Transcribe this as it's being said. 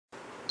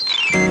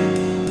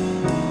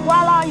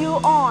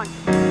on.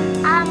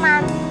 I'm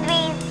on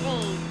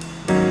 3C.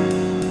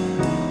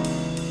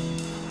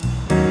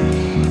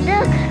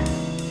 Look,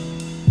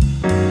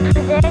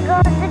 there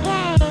goes the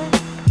game.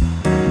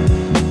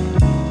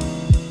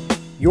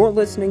 You're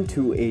listening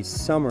to a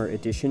summer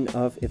edition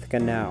of Ithaca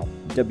Now,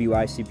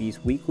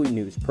 WICB's weekly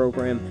news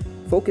program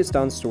focused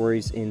on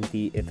stories in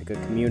the Ithaca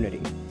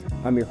community.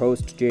 I'm your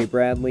host, Jay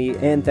Bradley,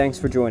 and thanks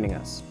for joining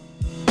us.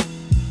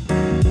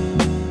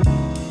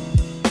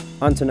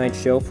 On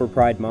tonight's show for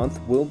Pride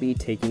Month, we'll be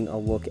taking a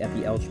look at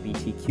the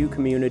LGBTQ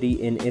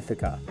community in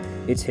Ithaca,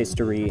 its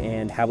history,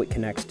 and how it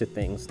connects to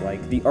things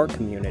like the art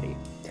community.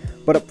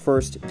 But up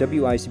first,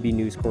 WICB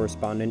news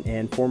correspondent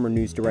and former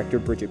news director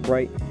Bridget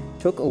Bright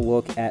took a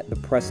look at the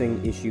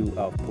pressing issue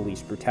of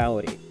police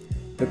brutality.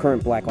 The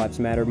current Black Lives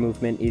Matter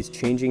movement is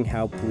changing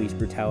how police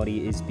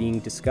brutality is being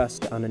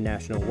discussed on a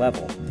national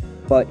level.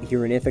 But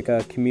here in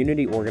Ithaca,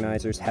 community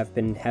organizers have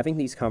been having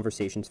these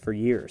conversations for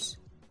years.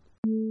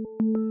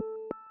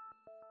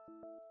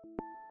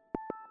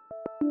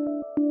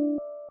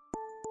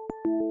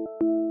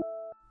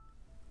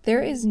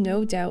 There is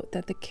no doubt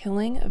that the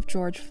killing of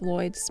George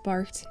Floyd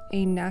sparked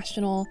a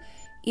national,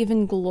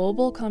 even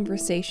global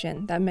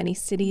conversation that many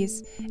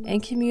cities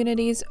and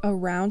communities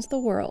around the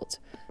world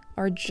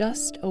are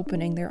just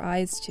opening their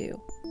eyes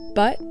to.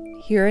 But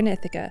here in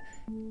Ithaca,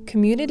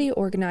 community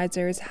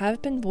organizers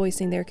have been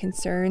voicing their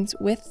concerns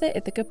with the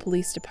Ithaca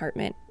Police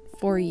Department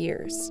for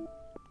years.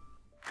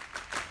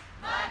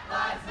 Black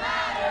Lives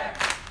Matter!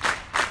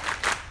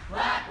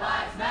 Black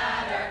Lives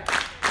Matter!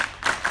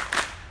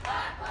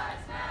 Black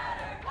Lives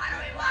Matter! What do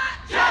we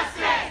want?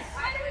 Justice!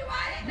 Why do we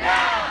want it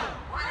now?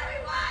 What do we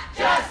want?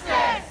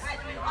 Justice! Why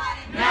do we want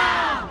it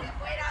now?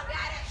 If we don't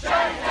get it,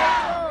 shut it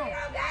down! If we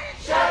don't get it,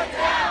 shut it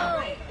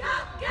down! If we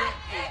don't get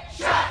it,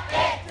 shut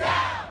it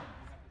down!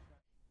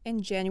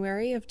 In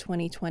January of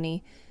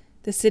 2020,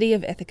 the city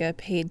of Ithaca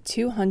paid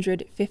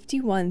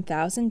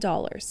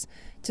 $251,000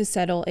 to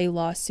settle a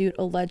lawsuit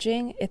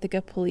alleging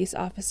Ithaca police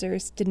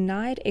officers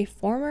denied a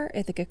former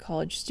Ithaca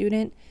College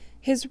student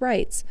his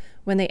rights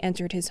when they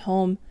entered his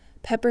home,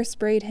 pepper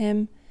sprayed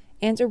him,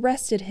 and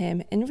arrested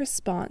him in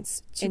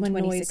response to a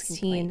noise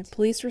complaint.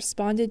 Police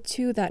responded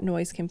to that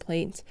noise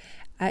complaint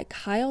at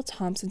Kyle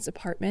Thompson's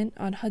apartment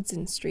on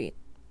Hudson Street.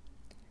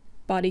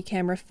 Body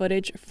camera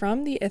footage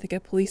from the Ithaca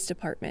Police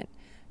Department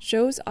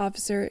shows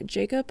Officer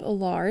Jacob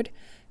Allard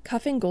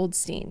cuffing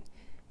Goldstein,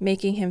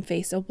 making him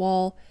face a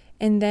wall,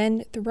 and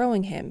then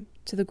throwing him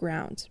to the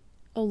ground.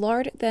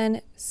 Allard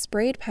then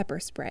sprayed pepper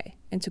spray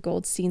into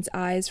Goldstein's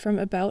eyes from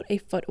about a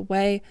foot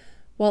away,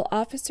 while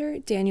Officer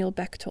Daniel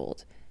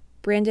Bechtold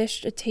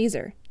brandished a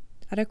taser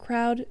at a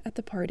crowd at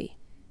the party.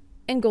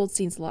 In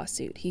Goldstein's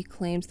lawsuit, he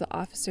claimed the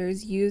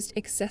officers used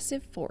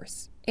excessive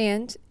force,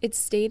 and it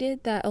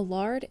stated that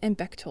Allard and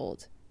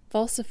Bechtold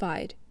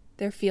falsified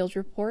their field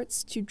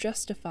reports to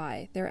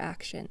justify their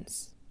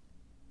actions.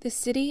 The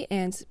city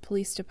and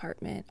police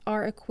department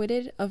are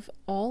acquitted of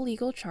all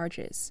legal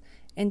charges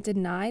and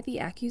deny the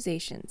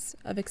accusations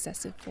of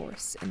excessive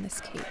force in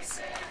this case.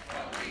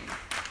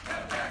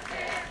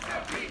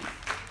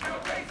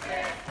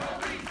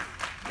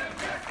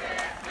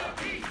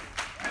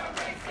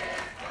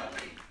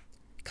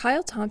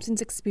 Kyle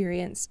Thompson's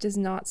experience does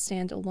not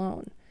stand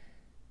alone.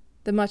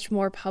 The much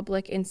more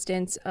public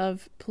instance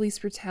of police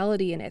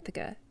brutality in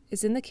Ithaca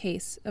is in the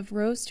case of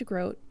Rose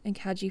DeGroat and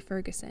Kaji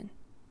Ferguson.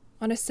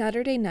 On a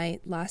Saturday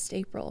night last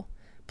April,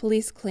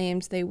 police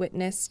claimed they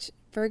witnessed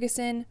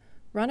Ferguson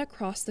run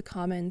across the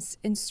commons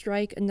and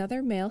strike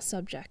another male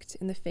subject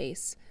in the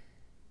face,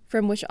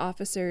 from which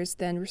officers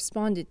then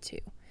responded to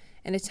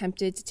and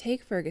attempted to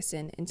take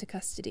Ferguson into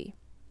custody,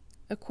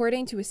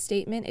 according to a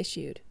statement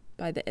issued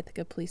by the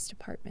Ithaca Police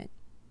Department.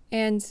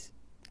 And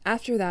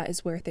after that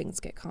is where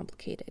things get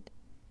complicated.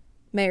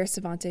 Mayor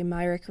Savante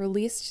Myrick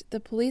released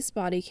the police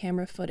body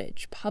camera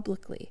footage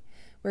publicly,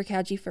 where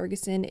Kaji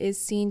Ferguson is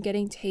seen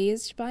getting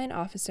tased by an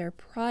officer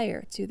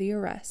prior to the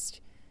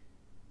arrest.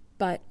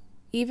 But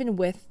even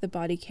with the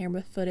body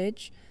camera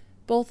footage,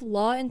 both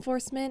law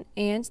enforcement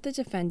and the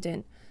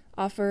defendant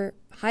offer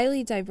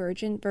highly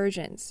divergent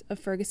versions of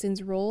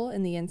Ferguson's role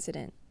in the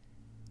incident.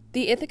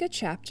 The Ithaca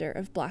chapter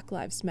of Black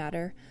Lives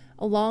Matter,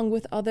 along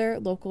with other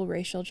local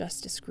racial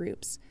justice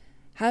groups,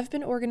 have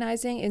been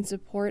organizing in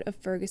support of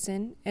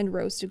Ferguson and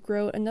Rose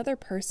DeGroat, another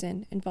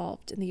person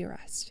involved in the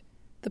arrest.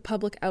 The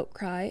public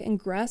outcry and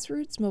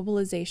grassroots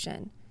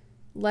mobilization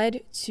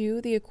led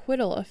to the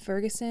acquittal of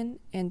Ferguson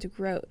and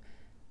DeGroat,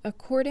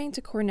 according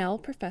to Cornell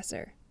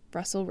professor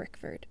Russell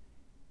Rickford.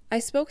 I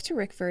spoke to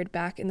Rickford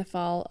back in the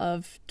fall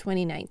of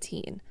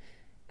 2019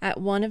 at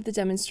one of the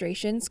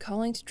demonstrations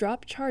calling to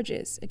drop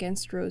charges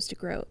against Rose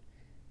DeGroat.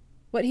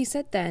 What he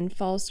said then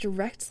falls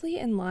directly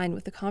in line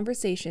with the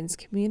conversations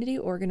community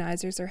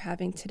organizers are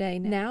having today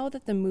now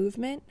that the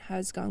movement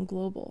has gone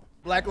global.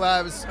 Black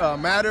Lives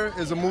Matter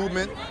is a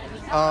movement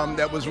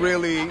that was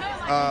really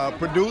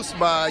produced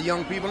by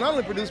young people, not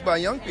only produced by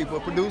young people,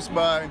 produced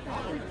by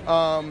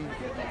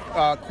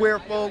queer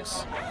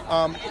folks,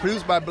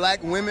 produced by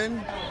black women,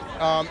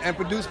 and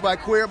produced by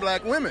queer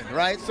black women,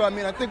 right? So, I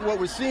mean, I think what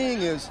we're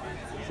seeing is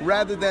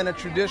rather than a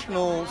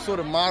traditional sort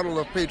of model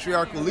of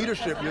patriarchal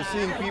leadership. You're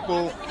seeing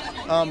people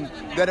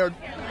that are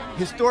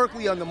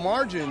historically on the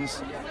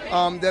margins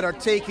that are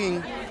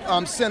taking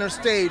center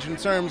stage in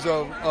terms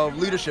of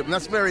leadership. And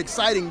that's very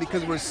exciting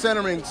because we're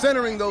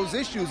centering those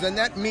issues, and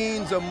that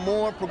means a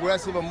more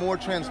progressive, a more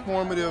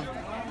transformative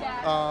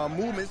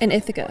movement. In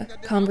Ithaca,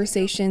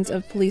 conversations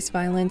of police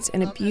violence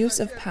and abuse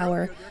of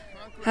power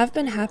have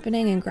been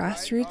happening in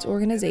grassroots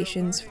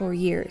organizations for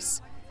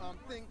years.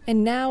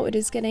 And now it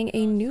is getting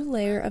a new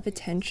layer of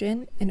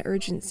attention and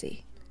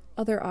urgency.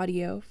 Other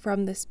audio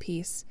from this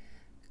piece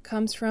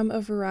comes from a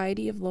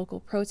variety of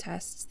local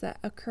protests that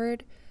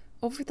occurred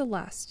over the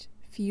last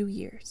few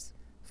years.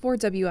 For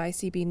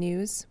WICB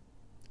News,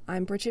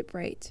 I'm Bridget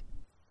Bright.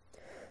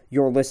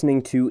 You're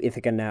listening to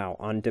Ithaca Now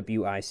on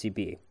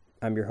WICB.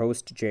 I'm your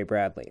host, Jay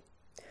Bradley.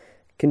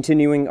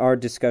 Continuing our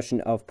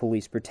discussion of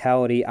police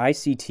brutality,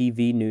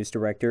 ICTV News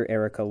Director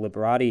Erica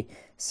Liberati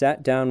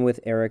sat down with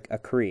Eric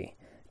Acree,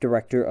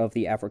 director of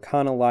the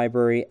Africana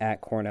Library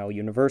at Cornell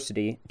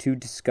University, to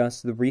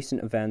discuss the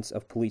recent events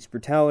of police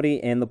brutality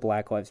and the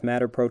Black Lives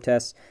Matter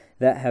protests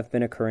that have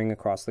been occurring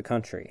across the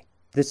country.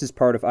 This is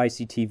part of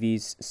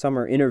ICTV's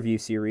summer interview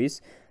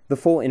series. The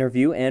full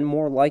interview and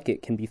more like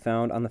it can be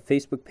found on the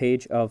Facebook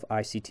page of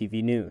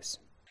ICTV News.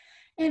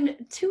 And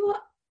two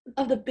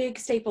of the big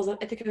staples of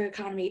Ithaca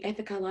economy,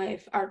 Ithaca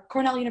Life, are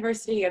Cornell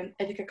University and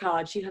Ithaca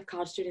College. You have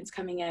college students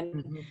coming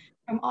in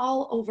from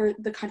all over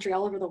the country,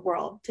 all over the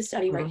world to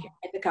study right here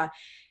in Ithaca.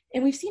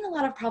 And we've seen a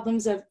lot of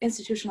problems of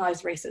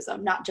institutionalized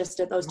racism, not just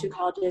at those two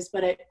colleges,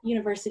 but at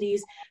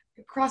universities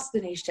across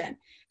the nation.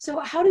 So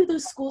how do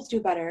those schools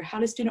do better? How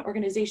do student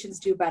organizations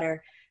do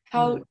better?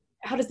 How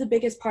does the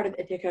biggest part of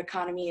the Ithaca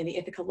economy and the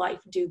Ithaca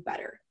Life do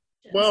better?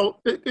 Well,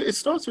 it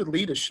starts with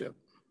leadership.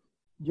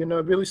 You know,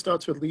 it really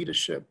starts with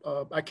leadership.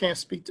 I can't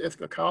speak to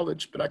Ithaca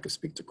College, but I can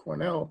speak to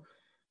Cornell.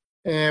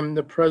 And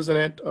the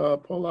president,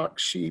 Pollock,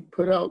 she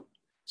put out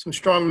some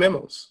strong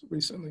memos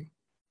recently,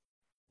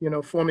 you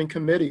know, forming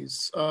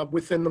committees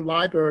within the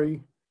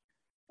library.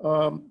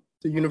 The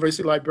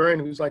university librarian,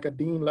 who's like a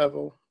dean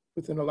level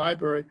within the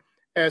library,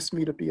 asked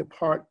me to be a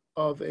part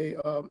of a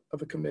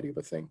committee, of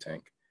a think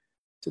tank,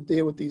 to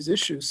deal with these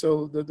issues.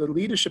 So the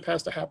leadership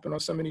has to happen on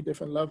so many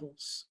different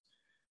levels,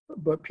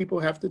 but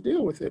people have to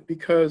deal with it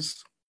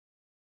because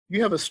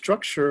you have a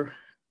structure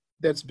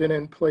that's been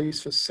in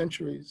place for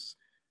centuries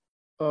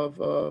of,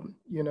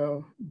 you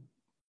know,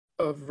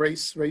 of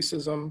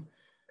racism.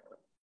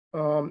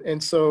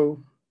 And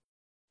so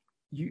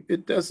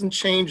it doesn't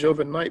change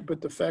overnight,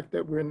 but the fact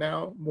that we're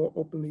now more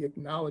openly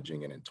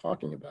acknowledging it and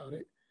talking about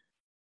it,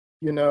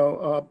 you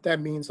know, that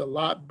means a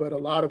lot, but a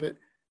lot of it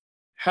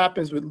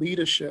happens with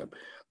leadership.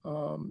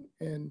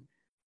 And,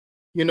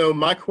 you know,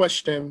 my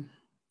question,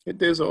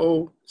 there's a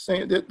whole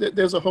saying,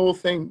 there's a whole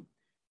thing,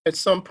 at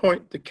some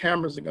point the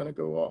cameras are gonna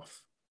go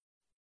off,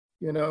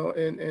 you know,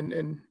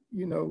 and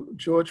you know,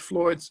 George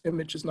Floyd's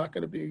image is not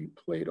gonna be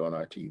played on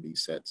our TV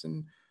sets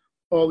and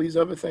all these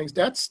other things.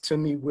 That's, to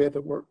me, where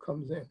the work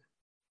comes in,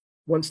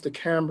 once the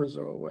cameras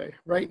are away.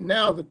 Right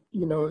now,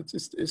 you know,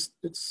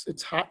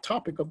 it's hot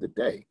topic of the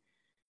day,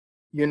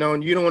 you know,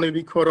 and you don't want to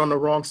be caught on the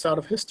wrong side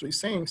of history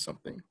saying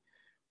something.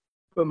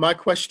 But my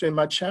question,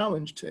 my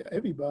challenge to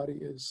everybody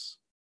is,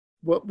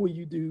 what will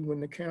you do when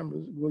the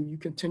cameras, will you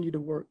continue to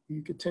work? Will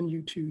you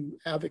continue to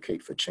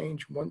advocate for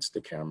change once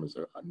the cameras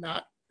are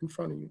not in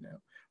front of you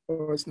now?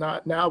 Or it's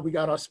not, now we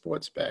got our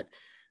sports back.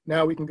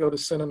 Now we can go to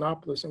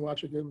Cinepolis and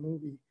watch a good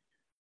movie.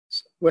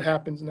 What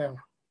happens now?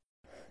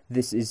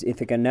 This is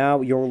Ithaca Now.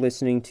 You're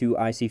listening to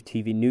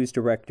ICTV News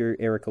Director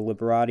Erica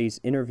Liberati's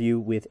interview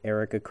with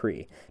Eric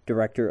Acree,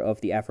 Director of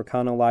the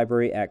Africana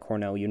Library at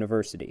Cornell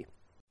University.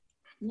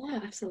 Yeah,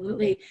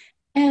 absolutely.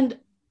 And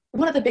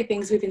one of the big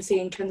things we've been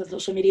seeing in terms of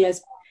social media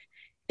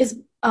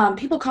is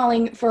people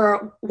calling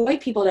for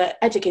white people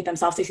to educate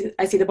themselves.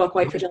 I see the book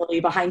White Fragility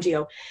behind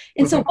you.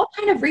 And so what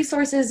kind of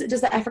resources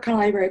does the Africana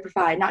Library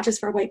provide, not just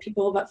for white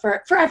people, but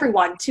for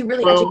everyone to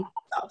really educate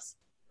themselves?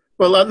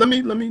 Well, let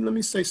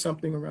me say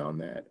something around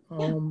that.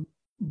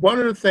 One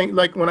of the things,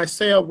 like when I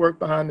say I work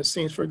behind the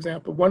scenes, for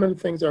example, one of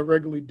the things I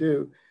regularly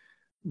do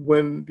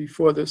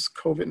before this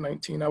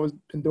COVID-19,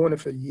 been doing it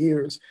for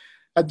years,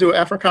 I do an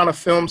Africana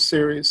film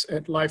series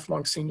at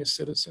Lifelong Senior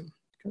Citizen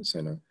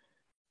Center.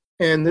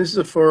 And this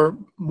is for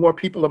more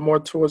people are more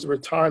towards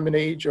retirement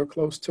age or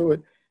close to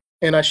it.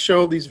 And I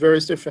show these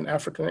various different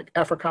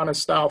Africana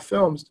style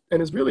films,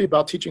 and it's really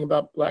about teaching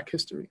about Black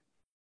history.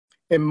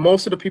 And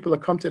most of the people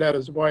that come to that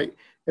is white.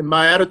 And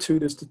my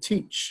attitude is to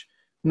teach.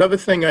 Another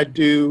thing I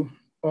do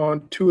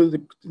on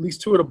at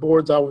least two of the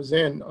boards I was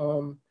in,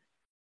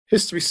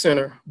 History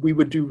Center, we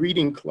would do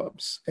reading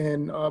clubs.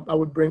 And I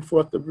would bring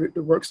forth the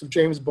works of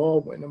James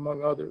Baldwin,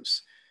 among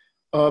others.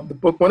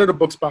 One of the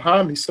books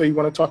behind me, So You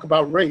Want to Talk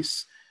About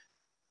Race,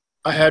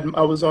 I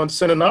was on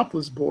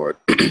Cinepolis board,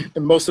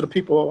 and most of the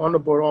people on the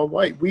board are all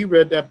white. We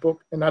read that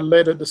book, and I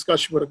led a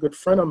discussion with a good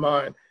friend of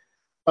mine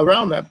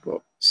around that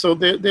book. So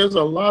there's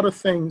a lot of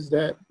things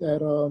that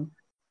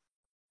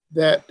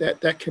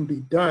can be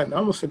done. I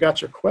almost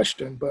forgot your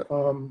question, but I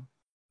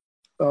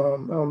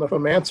don't know if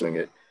I'm answering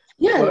it.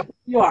 Yeah, What?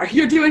 you are.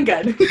 You're doing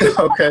good.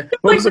 Okay.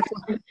 What was it?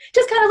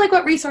 Just kind of like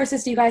what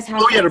resources do you guys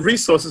have? Oh, yeah, the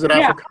resources at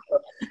Yeah. Africana.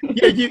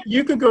 Yeah,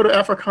 you can go to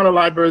Africana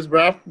Library's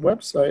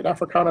website,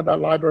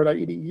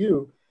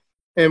 africana.library.edu,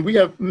 and we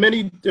have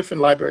many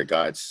different library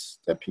guides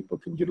that people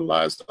can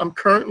utilize. I'm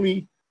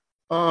currently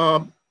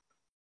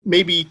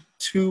maybe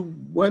 2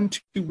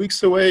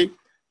 weeks away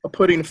of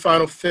putting the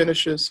final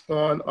finishes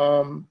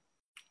on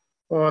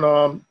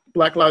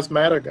Black Lives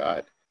Matter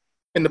guide.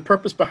 And the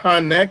purpose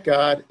behind that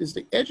guide is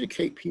to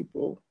educate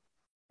people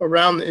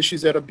around the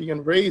issues that are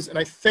being raised. And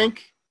I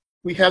think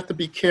we have to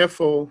be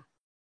careful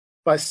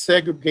by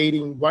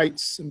segregating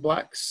whites and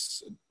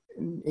blacks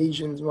and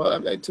Asians.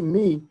 Well, to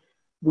me,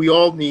 we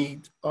all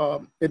need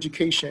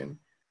education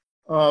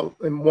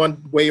in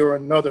one way or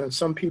another. And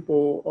some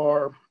people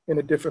are in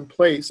a different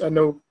place. I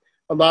know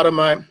a lot of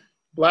my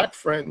black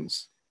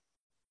friends,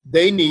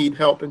 they need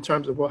help in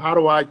terms of, well, how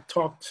do I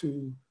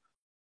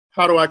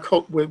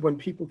cope with when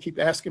people keep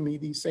asking me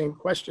these same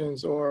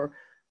questions, or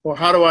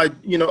how do I,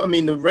 I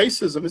mean, the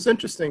racism is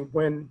interesting.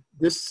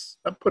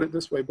 I put it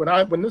this way,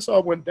 when this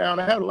all went down,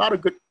 I had a lot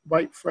of good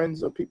white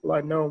friends or people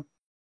I know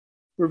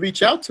would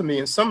reach out to me,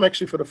 and some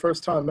actually for the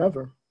first time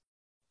ever.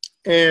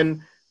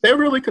 And they're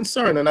really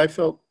concerned, and I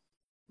felt,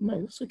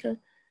 no, it's okay.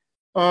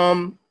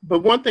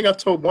 But one thing I've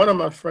told one of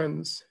my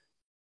friends,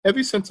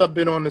 ever since I've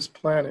been on this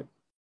planet,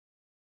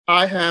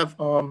 I have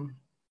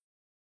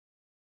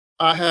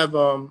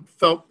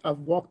felt I've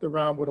walked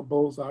around with a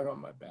bullseye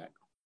on my back,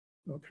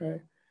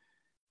 okay?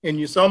 And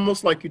it's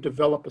almost like you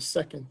develop a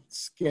second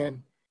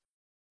skin,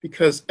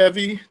 because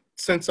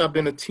since I've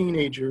been a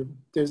teenager,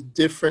 there's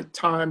different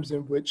times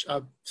in which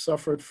I've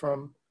suffered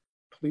from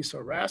police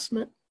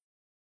harassment,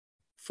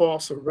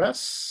 false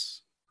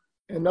arrests,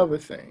 and other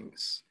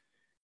things.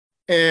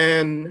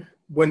 And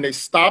when they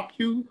stop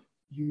you,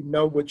 you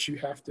know what you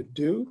have to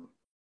do.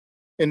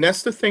 And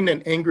that's the thing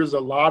that angers a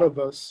lot of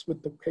us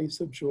with the case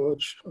of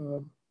George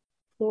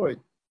Floyd,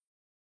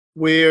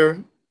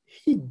 where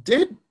he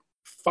did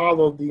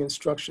follow the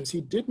instructions.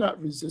 He did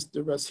not resist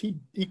arrest.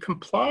 He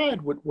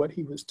complied with what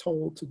he was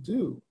told to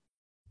do,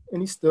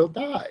 and he still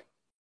died.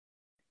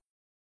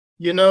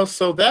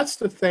 So that's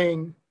the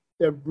thing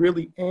that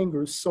really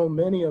angers so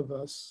many of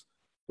us,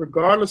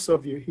 regardless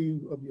of your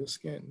hue of your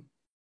skin.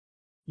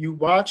 You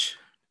watch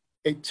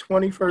a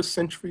 21st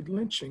century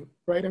lynching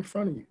right in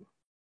front of you.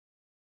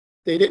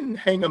 They didn't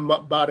hang him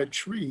up by the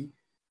tree.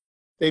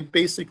 They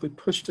basically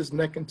pushed his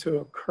neck into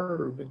a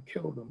curve and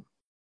killed him.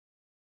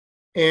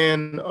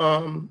 And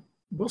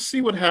we'll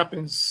see what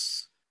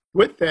happens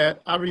with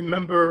that. I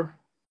remember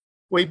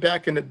way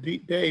back in the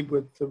day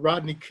with the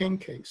Rodney King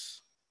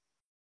case.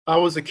 I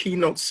was a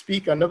keynote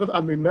speaker. I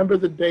remember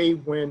the day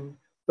when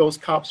those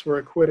cops were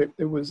acquitted.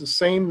 It was the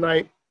same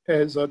night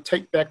as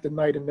Take Back the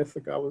Night in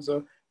Ithaca. I was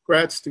a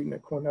grad student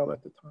at Cornell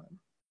at the time.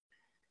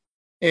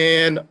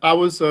 And I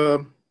was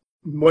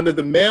one of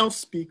the male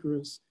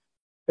speakers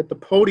at the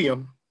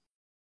podium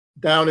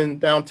down in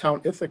downtown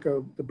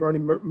Ithaca, the Bernie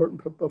Merton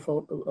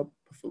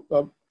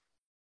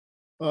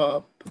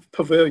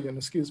Pavilion,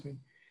 excuse me.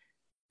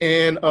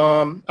 And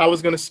I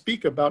was going to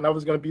speak about, and I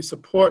was going to be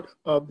support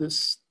of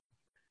this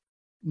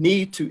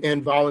need to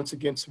end violence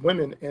against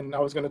women. And I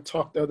was going to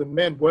talk to other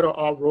men, what are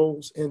our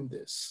roles in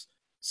this?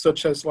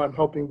 Such as I'm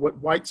hoping what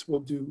whites will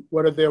do,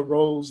 what are their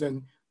roles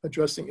in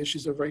addressing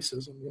issues of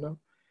racism,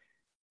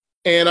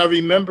 And I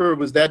remember it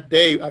was that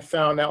day I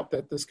found out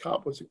that this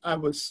cop I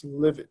was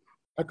livid.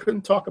 I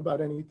couldn't talk about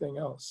anything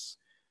else,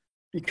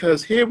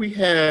 because here we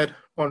had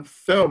on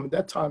film, at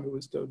that time it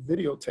was the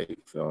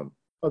videotape film,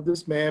 of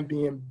this man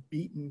being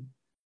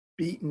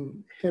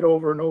beaten, hit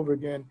over and over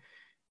again.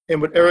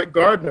 And with Eric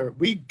Gardner,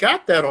 we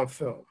got that on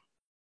film,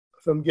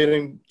 from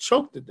getting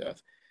choked to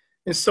death.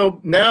 And so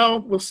now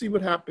we'll see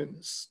what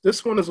happens.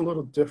 This one is a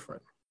little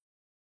different.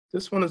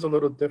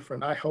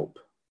 I hope.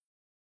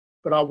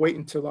 But I'll wait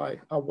until I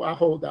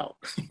hold out,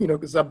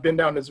 because I've been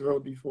down this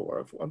road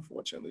before,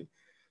 unfortunately.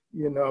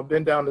 I've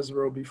been down this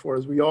road before,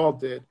 as we all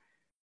did.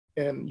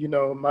 And,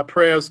 my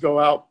prayers go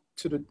out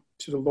to the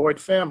Lloyd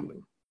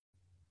family.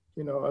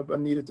 I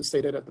needed to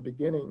say that at the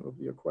beginning of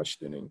your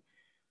questioning.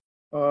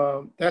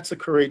 That's a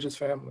courageous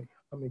family.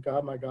 I mean,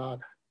 God, my God,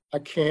 I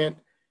can't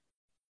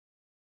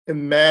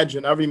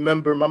imagine. I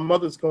remember my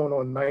mother's going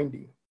on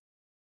 90.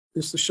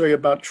 Just to show you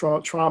about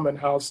trauma and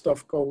how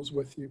stuff goes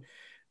with you.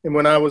 And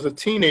when I was a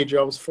teenager,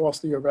 I was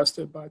falsely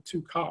arrested by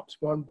 2 cops,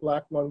 one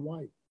black, one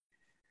white.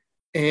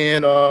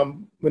 And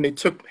when they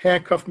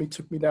handcuffed me,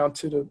 took me down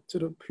to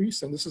the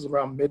precinct. This is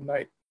around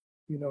midnight,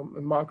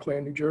 in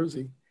Montclair, New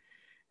Jersey.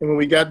 And when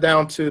we got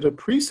down to the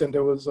precinct,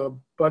 there was a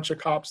bunch of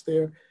cops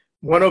there.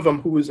 One of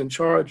them, who was in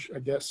charge, I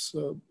guess,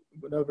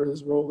 whatever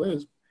his role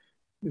is,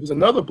 it was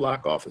another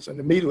black officer. And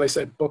immediately they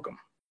said, book him.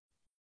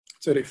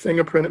 So they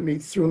fingerprinted me,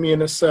 threw me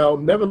in a cell,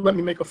 never let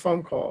me make a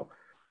phone call.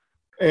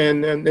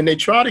 And they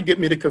tried to get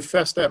me to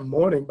confess that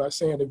morning by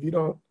saying, if you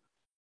don't,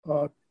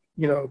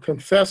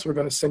 confess, we're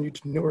going to send you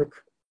to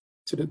Newark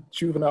to the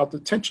juvenile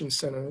detention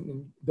center,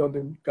 and they'll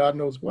do God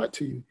knows what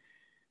to you.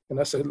 And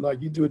I said,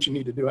 you do what you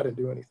need to do. I didn't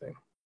do anything.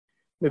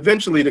 And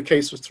eventually the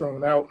case was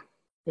thrown out.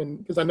 and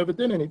because I never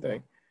did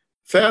anything.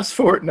 Fast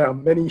forward now,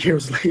 many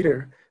years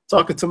later,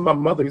 talking to my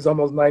mother, who's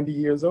almost 90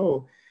 years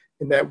old,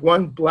 and that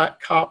one black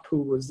cop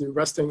who was the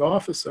arresting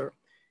officer,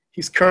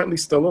 he's currently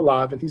still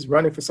alive and he's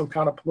running for some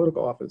kind of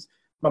political office.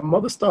 My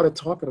mother started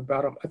talking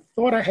about him. I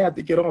thought I had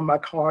to get on my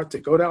car to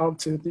go down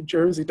to New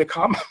Jersey to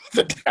calm my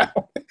mother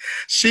down.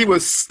 She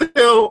was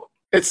still,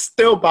 it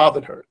still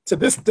bothered her to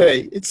this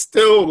day. It's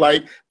still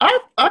like,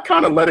 I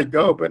kind of let it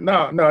go, but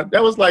no,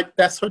 that was like,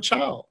 that's her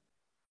child.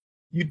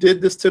 You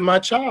did this to my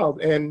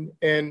child. And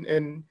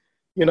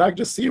you know, I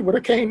just see it with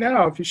her cane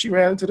now. If she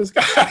ran into this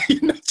guy, you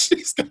know,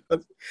 she's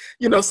gonna,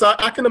 you know, so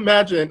I can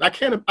imagine, I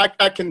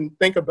can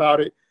think about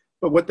it,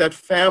 but what that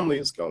family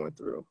is going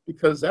through,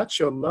 because that's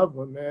your loved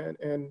one, man.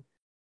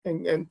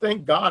 And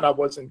thank God I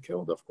wasn't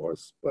killed, of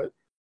course, but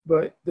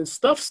the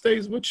stuff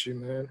stays with you,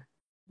 man,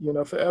 you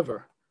know,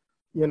 forever.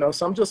 You know,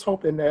 so I'm just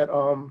hoping that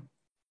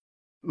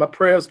my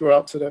prayers go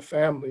out to that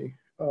family.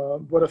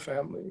 What a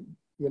family,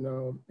 you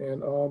know,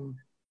 and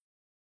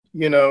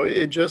you know,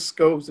 it just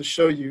goes to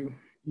show you,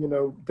 you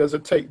know, does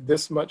it take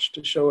this much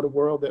to show the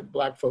world that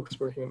Black folks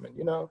were human?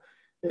 You know,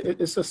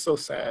 it's just so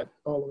sad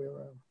all the way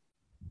around.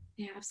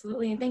 Yeah,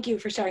 absolutely. And thank you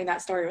for sharing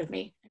that story with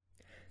me.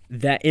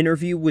 That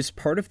interview was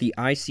part of the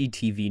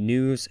ICTV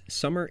News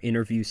Summer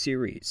Interview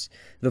Series.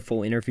 The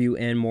full interview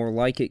and more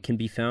like it can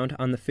be found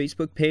on the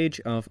Facebook page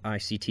of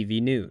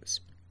ICTV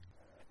News.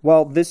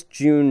 While this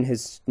June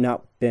has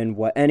not been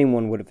what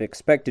anyone would have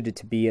expected it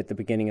to be at the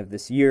beginning of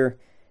this year,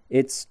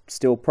 it's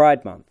still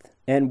Pride Month.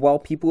 And while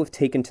people have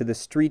taken to the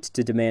streets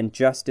to demand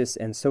justice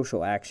and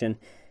social action,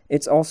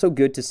 it's also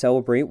good to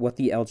celebrate what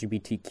the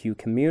LGBTQ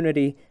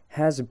community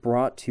has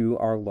brought to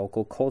our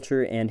local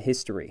culture and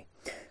history.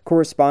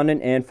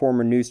 Correspondent and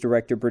former news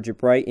director Bridget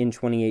Bright in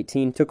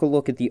 2018 took a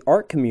look at the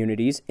art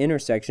community's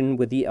intersection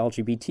with the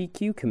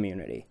LGBTQ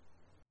community.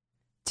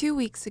 2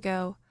 weeks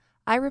ago,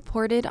 I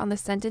reported on the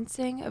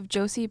sentencing of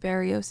Josie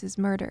Barrios'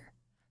 murder.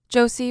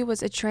 Josie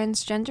was a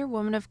transgender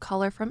woman of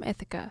color from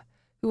Ithaca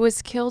who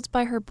was killed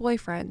by her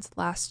boyfriend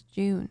last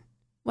June.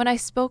 When I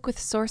spoke with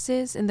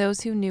sources and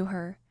those who knew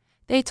her,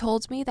 they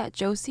told me that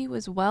Josie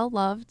was well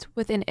loved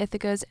within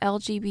Ithaca's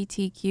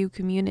LGBTQ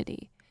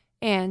community,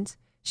 and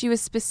she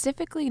was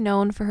specifically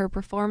known for her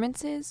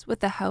performances with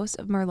the House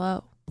of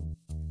Merlot.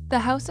 The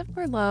House of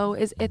Merlot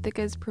is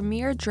Ithaca's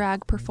premier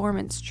drag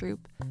performance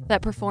troupe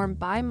that perform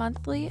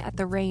bi-monthly at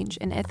the Range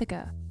in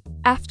Ithaca.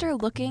 After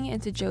looking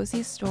into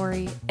Josie's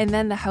story and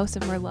then the House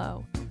of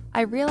Merlot,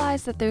 I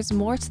realized that there's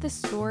more to the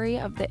story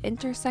of the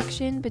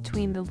intersection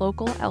between the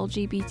local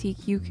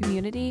LGBTQ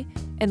community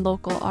and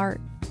local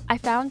art. I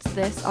found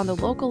this on the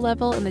local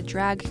level in the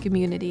drag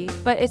community,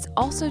 but it's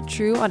also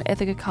true on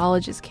Ithaca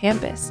College's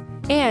campus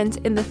and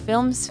in the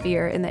film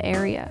sphere in the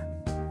area.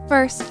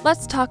 First,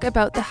 let's talk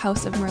about the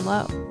House of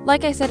Merlot.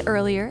 Like I said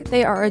earlier,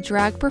 they are a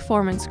drag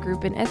performance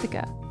group in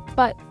Ithaca,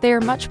 but they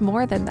are much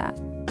more than that.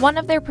 One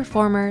of their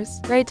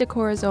performers, Ray de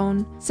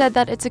Corazon, said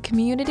that it's a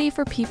community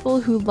for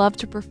people who love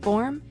to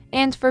perform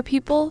and for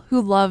people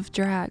who love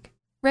drag.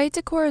 Ray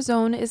de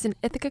Corazon is an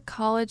Ithaca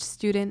College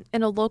student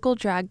and a local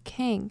drag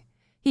king.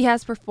 He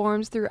has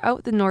performed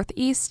throughout the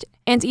Northeast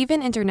and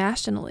even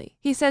internationally.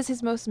 He says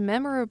his most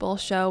memorable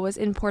show was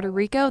in Puerto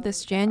Rico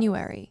this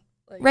January.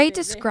 Ray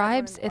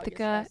describes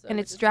Ithaca and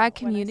its drag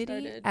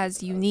community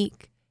as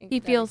unique.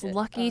 He feels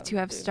lucky to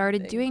have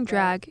started doing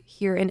drag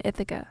here in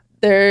Ithaca.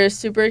 They're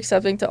super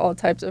accepting to all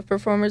types of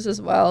performers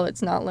as well.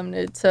 It's not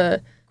limited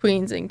to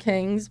queens and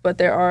kings, but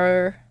there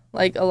are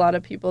like a lot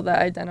of people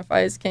that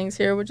identify as kings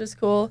here, which is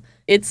cool.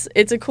 It's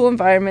a cool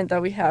environment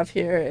that we have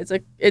here.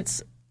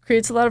 It's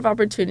creates a lot of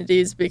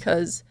opportunities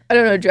because, I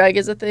don't know, drag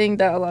is a thing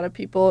that a lot of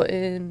people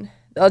in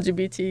the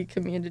LGBT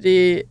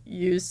community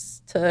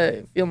use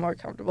to feel more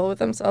comfortable with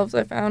themselves,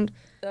 I found.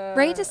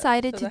 Ray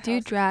decided to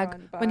do drag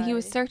when he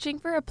was searching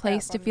for a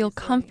place to feel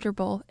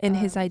comfortable in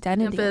his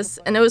identity. Campus,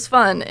 and it was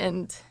fun,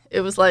 and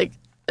it was like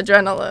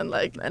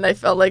adrenaline, and I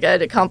felt like I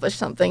had accomplished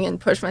something and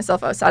pushed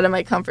myself outside of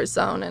my comfort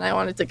zone, and I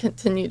wanted to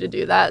continue to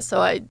do that. So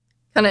I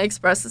kind of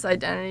expressed this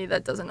identity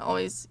that doesn't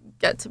always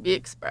get to be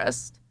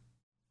expressed.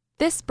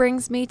 This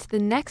brings me to the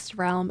next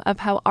realm of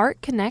how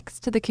art connects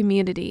to the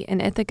community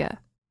in Ithaca.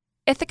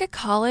 Ithaca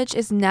College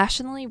is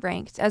nationally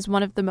ranked as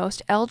one of the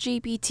most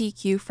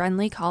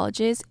LGBTQ-friendly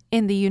colleges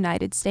in the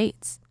United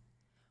States.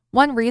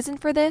 One reason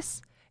for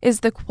this is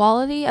the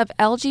quality of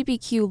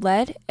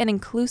LGBTQ-led and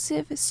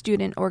inclusive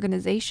student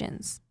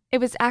organizations. It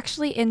was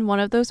actually in one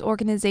of those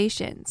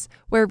organizations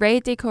where Ray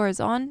de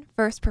Corazon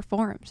first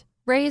performed.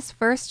 Ray's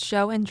first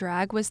show in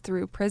drag was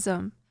through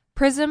PRISM.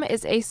 PRISM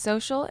is a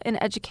social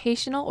and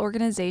educational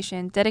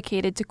organization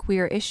dedicated to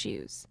queer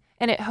issues,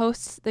 and it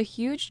hosts the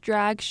huge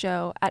drag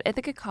show at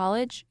Ithaca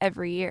College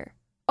every year.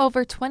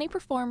 Over 20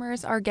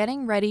 performers are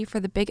getting ready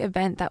for the big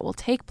event that will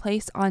take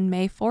place on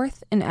May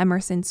 4th in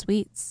Emerson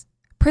Suites.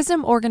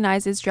 PRISM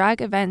organizes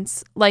drag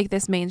events like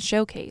this main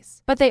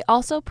showcase, but they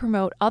also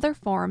promote other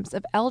forms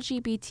of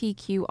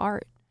LGBTQ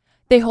art.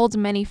 They hold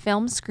many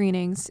film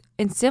screenings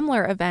and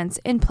similar events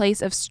in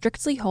place of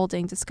strictly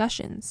holding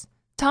discussions.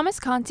 Thomas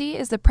Conti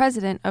is the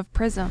president of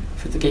PRISM.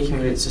 For the gay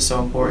community, it's just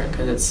so important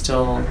because it's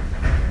still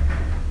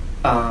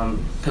a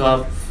lot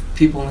of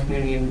people in the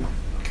community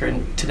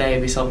today,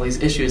 we still have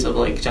these issues of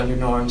like gender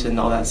norms and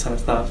all that sort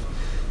of stuff,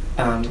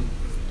 and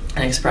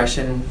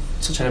expression.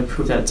 So trying to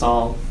prove that it's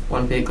all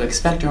one big like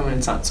spectrum and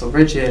it's not so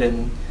rigid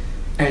and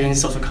everything's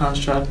social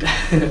construct.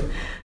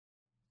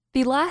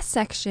 The last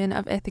section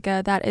of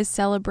Ithaca that is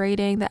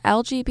celebrating the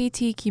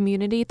LGBT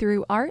community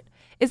through art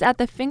is at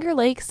the Finger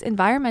Lakes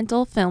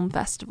Environmental Film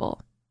Festival.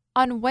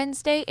 On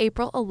Wednesday,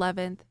 April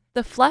 11th,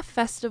 the Fluff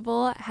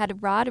Festival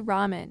had Rod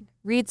Rahman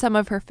read some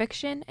of her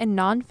fiction and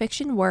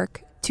nonfiction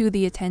work to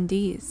the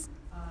attendees.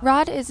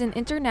 Rod is an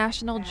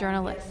international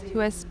journalist who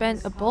has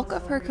spent a bulk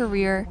of her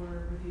career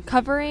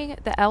covering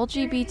the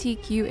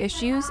LGBTQ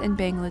issues in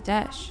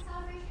Bangladesh.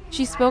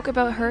 She spoke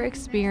about her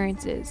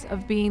experiences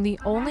of being the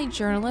only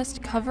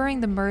journalist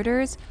covering the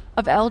murders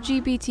of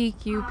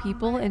LGBTQ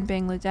people in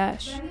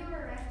Bangladesh.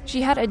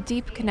 She had a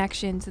deep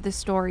connection to the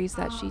stories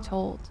that she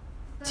told.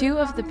 Two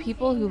of the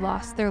people who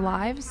lost their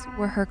lives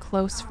were her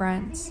close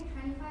friends.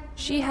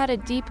 She had a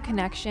deep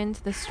connection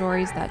to the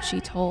stories that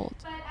she told.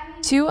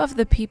 Two of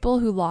the people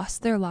who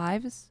lost their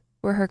lives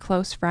were her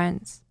close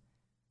friends.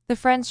 The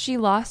friends she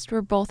lost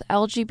were both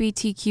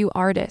LGBTQ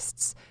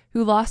artists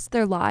who lost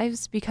their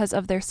lives because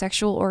of their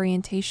sexual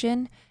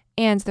orientation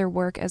and their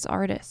work as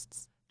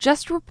artists.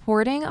 Just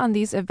reporting on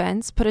these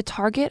events put a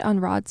target on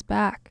Rod's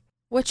back,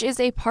 which is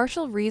a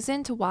partial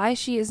reason to why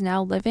she is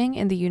now living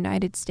in the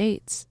United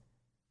States.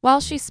 While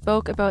she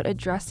spoke about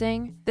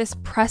addressing this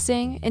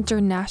pressing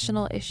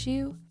international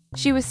issue,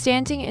 she was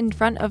standing in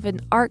front of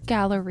an art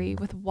gallery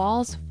with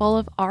walls full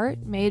of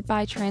art made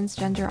by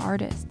transgender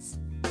artists.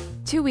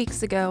 2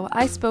 weeks ago,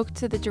 I spoke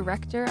to the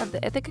director of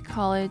the Ithaca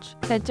College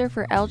Center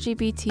for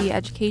LGBT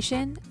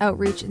Education,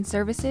 Outreach and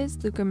Services,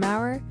 Luca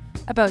Maurer,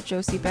 about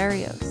Josie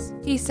Barrios.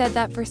 He said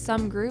that for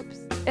some groups,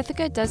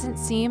 Ithaca doesn't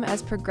seem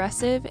as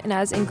progressive and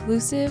as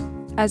inclusive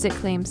as it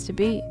claims to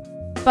be.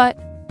 But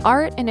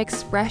art and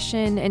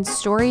expression and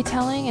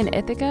storytelling in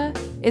Ithaca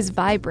is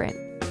vibrant,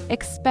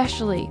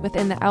 especially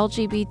within the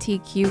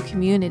LGBTQ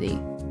community.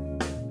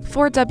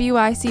 For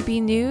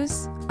WICB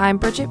News, I'm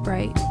Bridget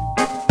Bright.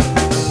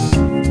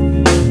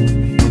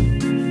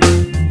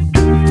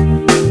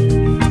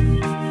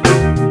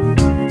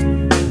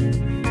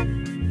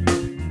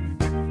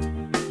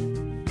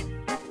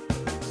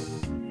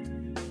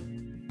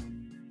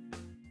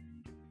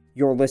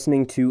 You're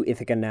listening to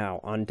Ithaca Now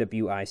on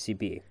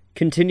WICB.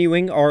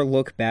 Continuing our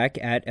look back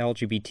at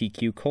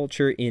LGBTQ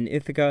culture in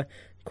Ithaca,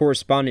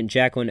 correspondent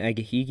Jacqueline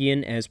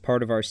Agahigian, as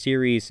part of our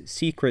series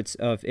Secrets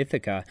of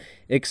Ithaca,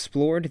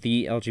 explored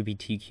the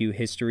LGBTQ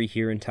history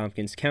here in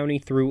Tompkins County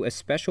through a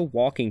special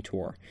walking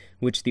tour,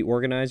 which the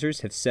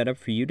organizers have set up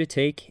for you to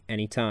take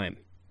anytime.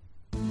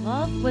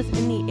 Love was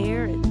in the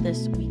air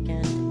this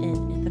weekend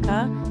in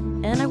Ithaca,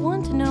 and I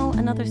wanted to know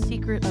another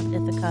secret of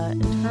Ithaca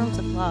in terms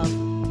of love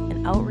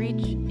and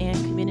outreach and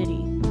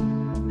community.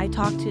 I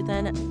talked to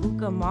then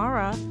Luca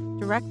Maurer,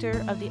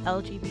 director of the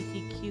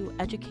LGBTQ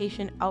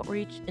Education,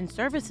 Outreach, and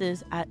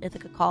Services at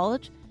Ithaca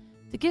College,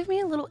 to give me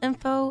a little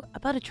info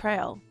about a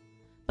trail.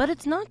 But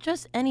it's not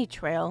just any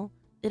trail,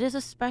 it is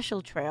a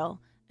special trail,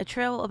 a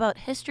trail about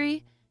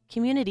history,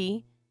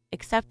 community,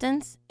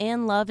 acceptance,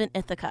 and love in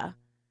Ithaca.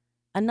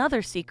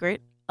 Another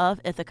secret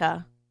of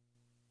Ithaca.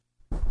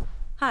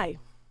 Hi.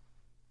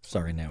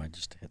 Sorry, now I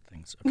just hit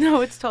things. Okay. No,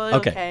 it's totally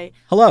okay.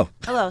 Hello.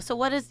 Hello. So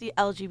what is the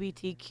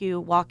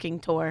LGBTQ walking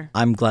tour?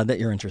 I'm glad that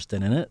you're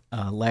interested in it.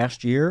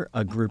 Last year,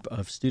 a group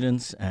of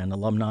students and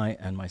alumni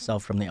and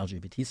myself from the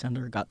LGBT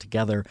Center got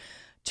together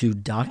to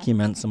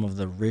document some of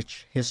the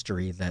rich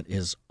history that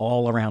is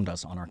all around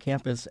us on our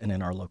campus and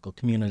in our local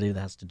community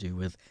that has to do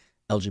with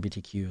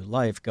LGBTQ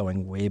life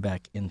going way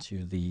back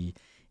into the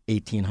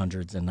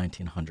 1800s and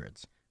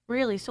 1900s.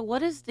 Really? So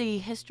what is the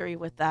history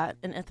with that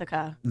in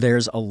Ithaca?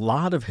 There's a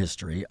lot of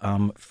history.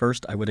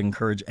 First, I would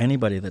encourage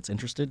anybody that's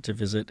interested to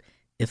visit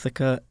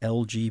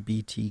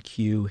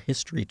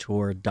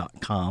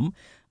IthacaLGBTQHistoryTour.com,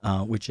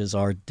 which is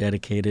our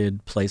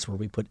dedicated place where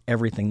we put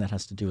everything that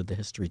has to do with the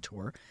history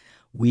tour.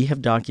 We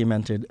have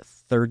documented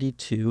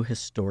 32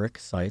 historic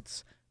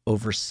sites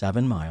over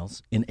 7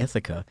 miles in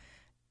Ithaca.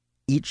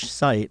 Each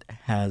site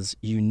has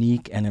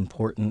unique and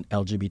important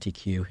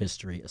LGBTQ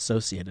history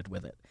associated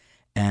with it.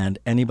 And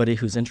anybody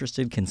who's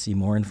interested can see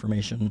more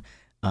information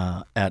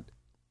at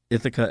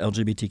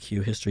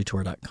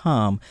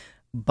IthacaLGBTQHistoryTour.com.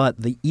 But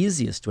the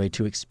easiest way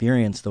to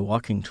experience the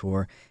walking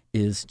tour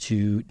is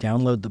to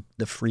download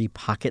the free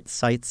Pocket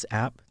Sites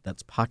app.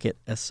 That's Pocket,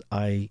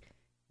 SIGHTS.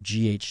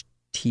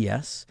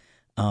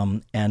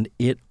 And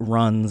it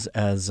runs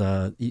as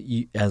a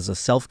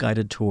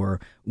self-guided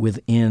tour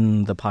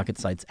within the Pocket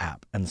Sites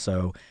app. And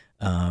so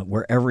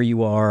wherever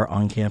you are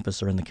on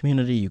campus or in the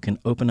community, you can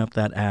open up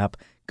that app,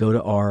 go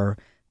to our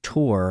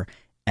tour,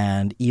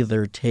 and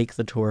either take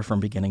the tour from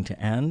beginning to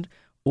end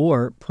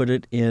or put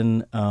it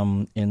in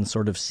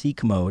sort of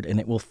seek mode, and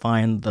it will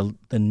find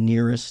the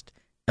nearest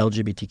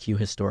LGBTQ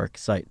historic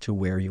site to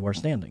where you are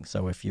standing.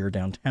 So if you're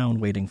downtown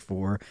waiting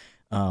for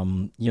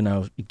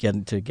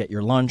get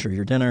your lunch or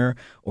your dinner,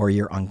 or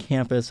you're on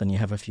campus and you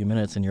have a few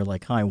minutes and you're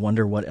like, I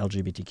wonder what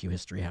LGBTQ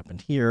history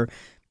happened here.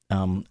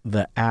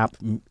 The app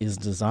is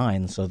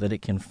designed so that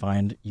it can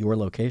find your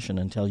location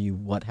and tell you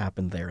what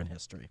happened there in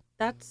history.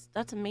 That's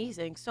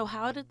amazing. So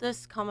how did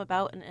this come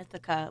about in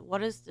Ithaca?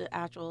 What is the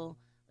actual,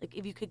 like,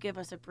 if you could give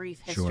us a brief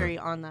history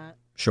on that?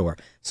 Sure.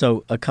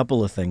 So a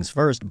couple of things.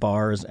 First,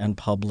 bars and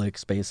public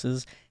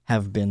spaces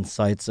have been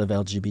sites of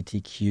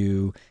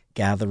LGBTQ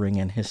gathering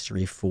and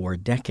history for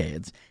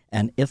decades,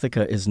 and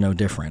Ithaca is no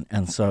different.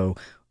 And so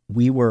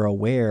we were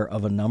aware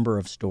of a number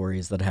of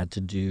stories that had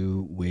to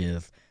do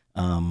with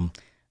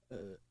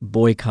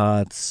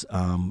boycotts,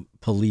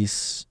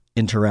 police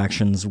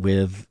interactions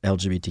with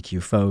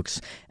LGBTQ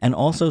folks, and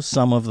also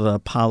some of the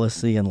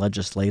policy and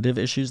legislative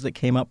issues that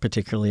came up,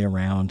 particularly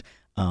around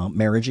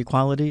marriage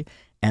equality.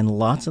 And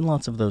lots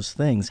of those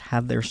things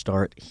had their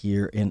start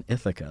here in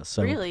Ithaca.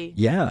 So, really?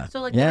 Yeah.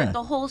 So like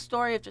the whole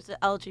story of just the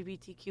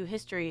LGBTQ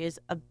history is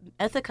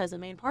Ithaca is a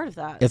main part of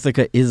that.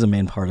 Ithaca is a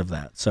main part of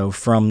that. So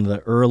from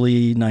the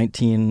late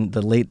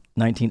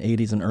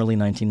 1980s and early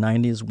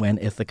 1990s, when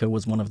Ithaca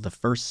was one of the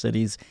first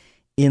cities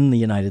in the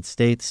United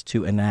States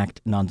to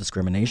enact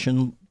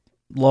non-discrimination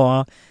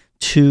law,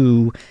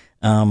 to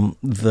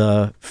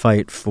the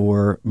fight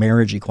for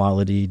marriage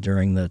equality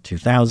during the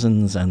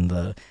 2000s and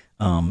the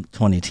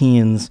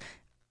 20-teens,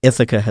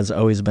 Ithaca has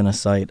always been a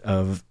site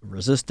of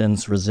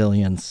resistance,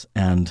 resilience,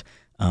 and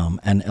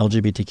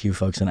LGBTQ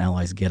folks and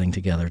allies getting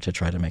together to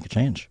try to make a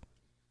change.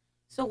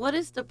 So what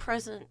is the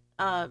present,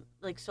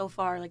 so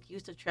far, like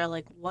Use the Trail,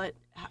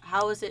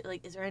 how is it,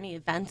 is there any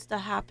events that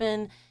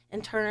happen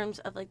in terms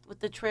of, with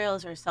the trail?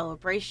 Is there a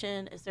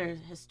celebration? Is there a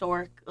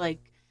historic,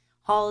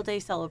 holiday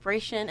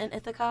celebration in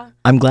Ithaca?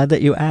 I'm glad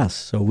that you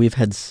asked. So we've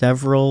had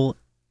several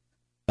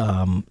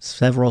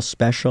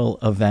special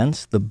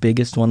events. The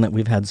biggest one that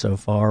we've had so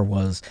far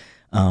was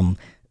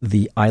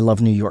the I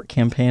Love New York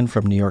campaign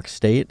from New York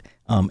State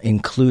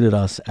included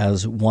us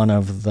as one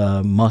of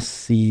the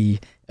must-see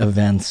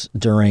events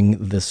during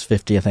this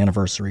 50th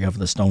anniversary of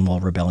the Stonewall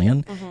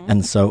Rebellion. Mm-hmm.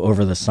 And so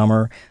over the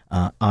summer,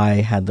 I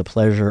had the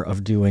pleasure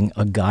of doing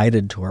a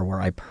guided tour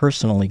where I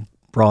personally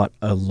brought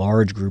a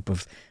large group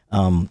of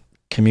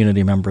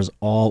community members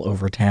all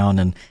over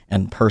town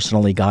and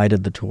personally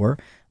guided the tour.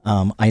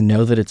 I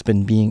know that it's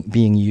been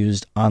being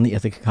used on the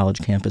Ithaca College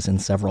campus in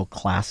several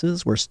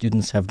classes where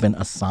students have been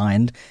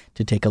assigned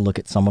to take a look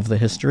at some of the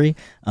history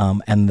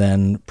and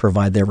then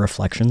provide their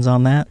reflections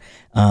on that.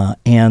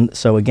 And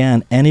so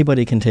again,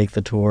 anybody can take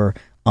the tour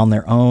on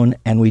their own,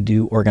 and we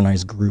do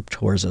organize group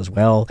tours as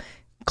well.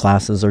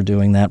 Classes are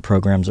doing that,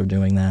 programs are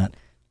doing that.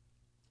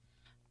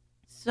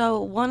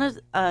 So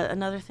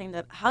another thing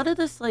how did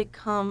this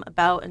come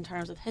about in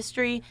terms of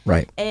history?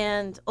 Right.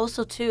 And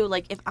also too,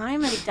 if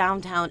I'm in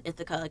downtown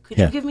Ithaca, could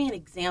you give me an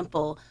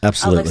example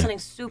Absolutely. of something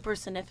super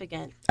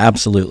significant?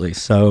 Absolutely.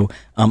 So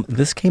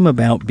this came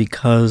about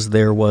because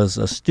there was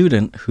a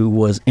student who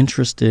was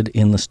interested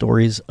in the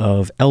stories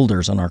of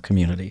elders in our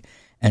community,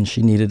 and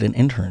she needed an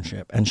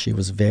internship, and she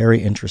was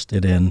very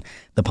interested in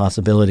the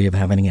possibility of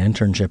having an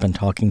internship and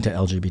talking to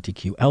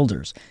LGBTQ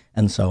elders.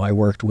 And so I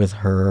worked with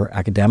her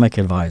academic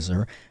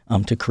advisor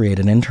to create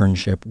an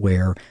internship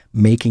where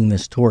making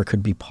this tour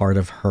could be part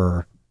of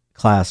her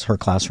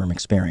classroom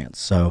experience.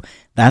 So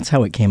that's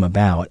how it came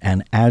about.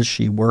 And as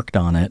she worked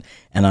on it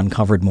and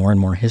uncovered more and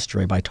more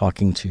history by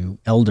talking to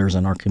elders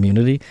in our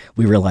community,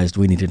 we realized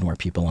we needed more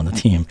people on the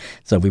team.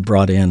 So we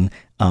brought in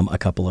a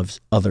couple of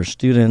other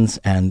students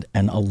and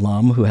an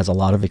alum who has a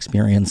lot of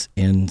experience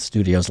in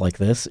studios like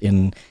this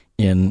in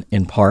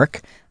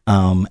Park,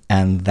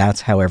 and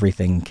that's how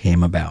everything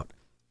came about.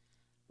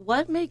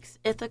 What makes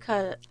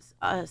Ithaca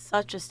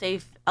such a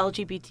safe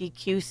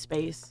LGBTQ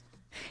space?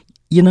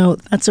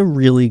 That's a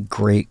really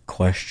great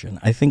question.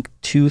 I think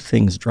two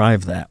things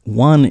drive that.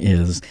 One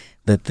is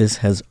that this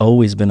has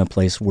always been a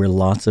place where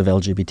lots of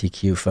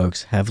LGBTQ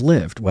folks have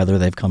lived, whether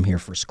they've come here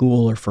for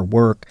school or for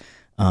work,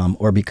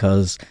 or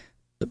because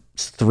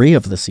 3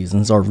 of the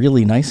seasons are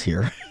really nice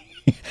here.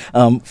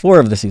 4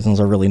 of the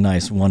seasons are really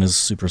nice. 1 is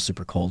super,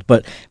 super cold.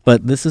 But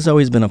this has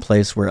always been a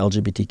place where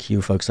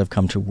LGBTQ folks have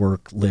come to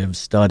work, live,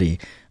 study.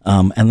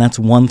 And that's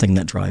one thing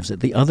that drives it.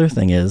 The other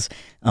thing is,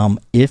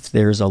 if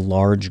there's a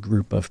large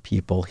group of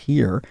people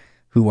here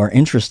who are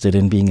interested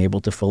in being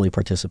able to fully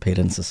participate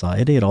in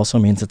society, it also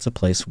means it's a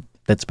place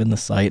that's been the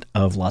site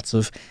of lots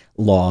of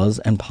laws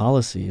and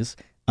policies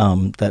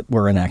that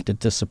were enacted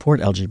to support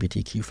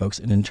LGBTQ folks.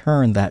 And in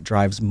turn, that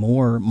drives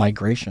more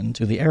migration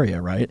to the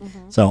area, right?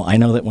 Mm-hmm. So I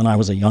know that when I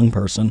was a young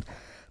person,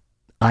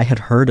 I had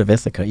heard of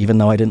Ithaca, even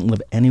though I didn't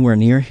live anywhere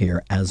near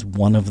here, as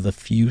one of the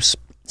few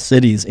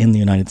cities in the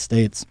United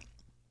States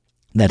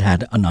that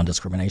had a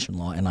non-discrimination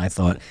law. And I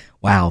thought,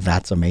 wow,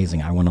 that's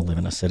amazing. I want to live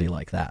in a city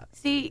like that.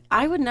 See,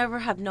 I would never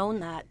have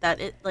known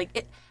that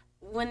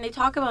when they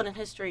talk about in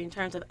history in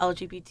terms of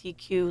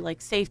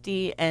LGBTQ,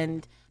 safety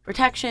and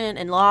protection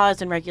and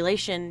laws and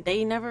regulation,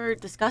 they never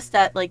discussed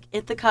that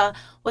Ithaca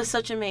was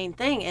such a main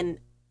thing. And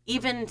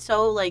even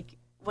so,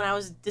 when I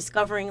was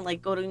discovering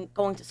like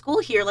going to school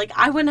here, like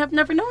I wouldn't have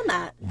never known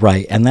that.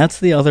 Right. And that's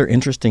the other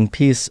interesting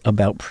piece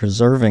about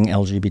preserving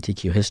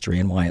LGBTQ history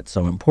and why it's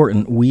so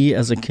important. We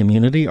as a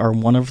community are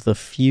one of the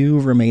few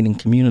remaining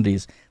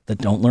communities that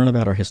don't learn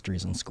about our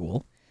histories in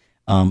school.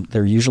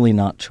 They're usually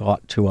not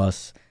taught to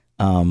us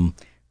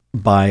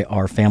by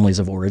our families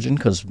of origin,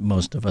 because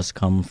most of us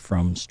come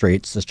from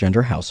straight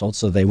cisgender households,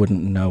 so they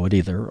wouldn't know it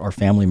either, our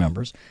family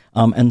members.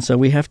 And so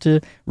we have to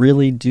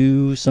really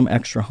do some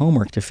extra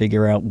homework to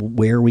figure out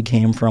where we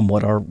came from,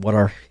 what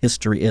our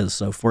history is.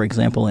 So, for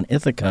example, in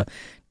Ithaca,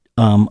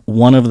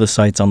 one of the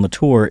sites on the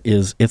tour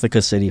is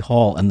Ithaca City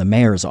Hall and the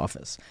mayor's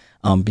office,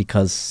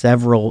 because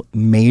several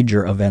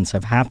major events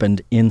have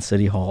happened in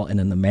City Hall and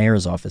in the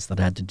mayor's office that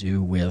had to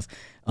do with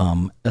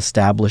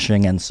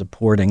establishing and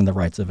supporting the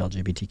rights of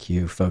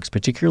LGBTQ folks,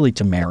 particularly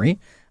to marry,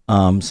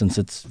 since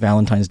it's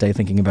Valentine's Day,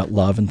 thinking about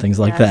love and things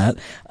like that.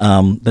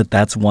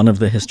 That's one of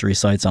the history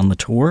sites on the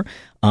tour.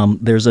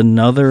 There's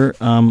another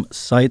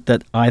site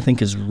that I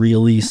think is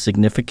really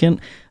significant.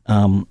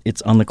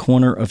 It's on the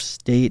corner of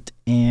State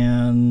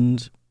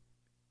and,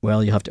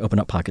 well, you have to open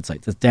up pocket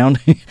sites. It's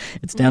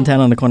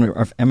downtown on the corner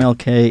of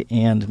MLK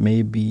and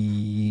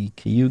maybe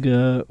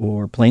Cayuga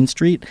or Plain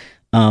Street.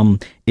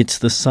 It's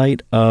the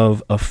site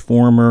of a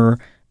former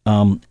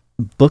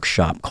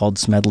bookshop called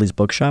Smedley's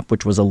Bookshop,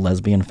 which was a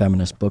lesbian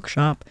feminist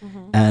bookshop.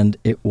 And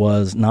it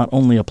was not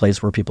only a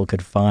place where people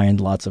could find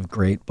lots of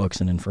great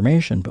books and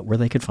information, but where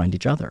they could find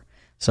each other.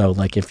 So,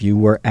 like, if you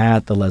were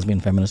at the lesbian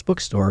feminist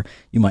bookstore,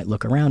 you might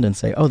look around and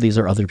say, oh, these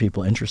are other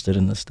people interested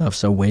in this stuff.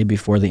 So way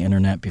before the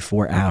internet,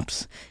 before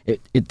apps,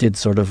 it did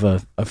sort of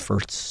a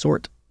first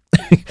sort,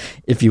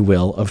 if you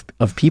will,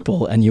 of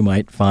people, and you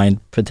might find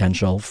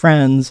potential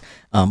friends,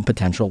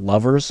 potential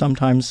lovers.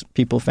 Sometimes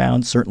people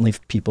found, certainly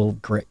people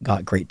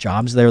got great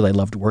jobs there. They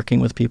loved working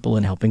with people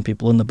and helping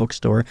people in the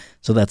bookstore.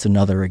 So that's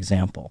another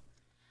example.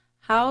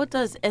 How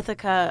does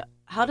Ithaca,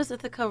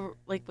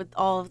 like with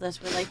all of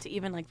this, relate to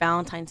even like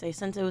Valentine's Day?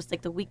 Since it was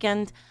like the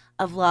weekend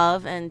of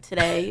love, and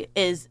today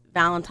is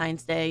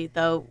Valentine's Day,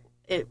 though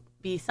it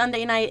be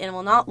Sunday night and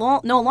will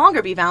no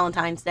longer be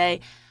Valentine's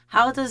Day.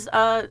 How does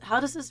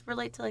this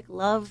relate to like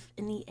love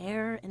in the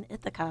air in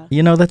Ithaca?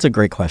 You know, that's a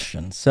great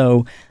question.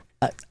 So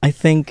I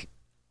think,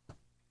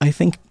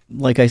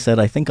 like I said,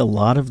 I think a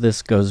lot of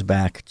this goes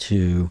back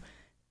to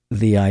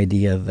the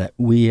idea that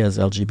we as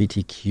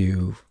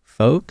LGBTQ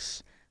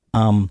folks,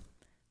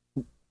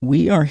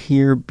 we are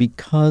here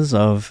because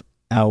of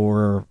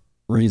our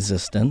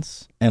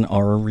resistance and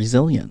our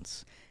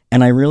resilience.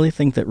 And I really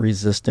think that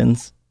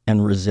resistance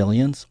and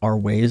resilience are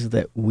ways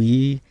that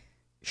we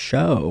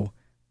show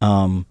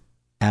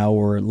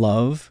our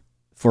love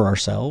for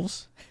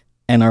ourselves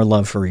and our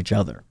love for each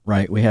other,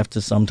 right? We have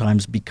to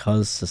sometimes,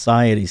 because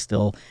society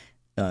still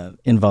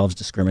involves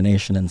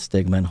discrimination and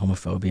stigma and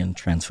homophobia and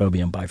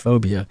transphobia and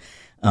biphobia,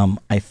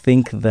 I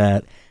think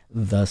that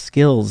the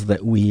skills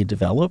that we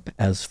develop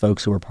as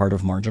folks who are part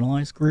of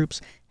marginalized groups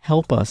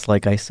help us,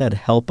 like I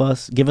said,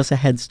 give us a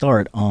head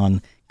start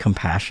on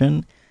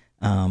compassion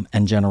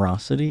and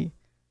generosity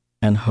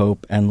and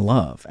hope and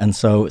love. And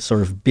so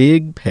sort of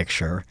big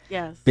picture,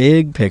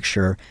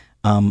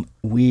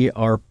 we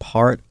are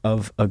part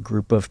of a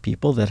group of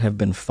people that have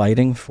been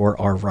fighting for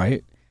our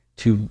right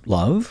to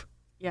love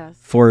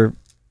for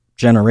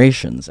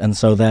generations. And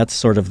so that's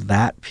sort of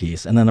that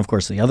piece. And then, of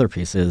course, the other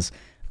piece is,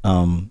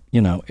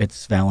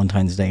 it's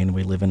Valentine's Day and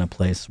we live in a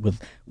place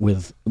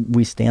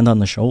we stand on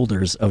the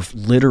shoulders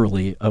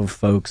of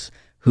folks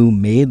who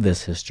made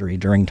this history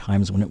during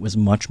times when it was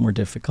much more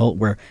difficult,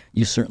 where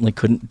you certainly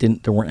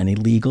there weren't any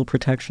legal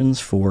protections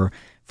for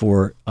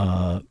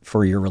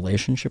your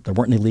relationship. There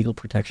weren't any legal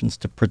protections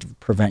to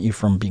prevent you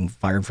from being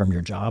fired from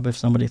your job if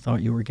somebody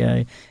thought you were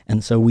gay.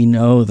 And so we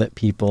know that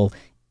people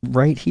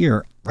right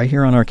here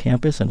on our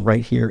campus and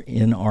right here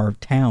in our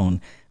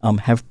town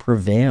have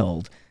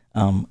prevailed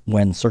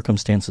when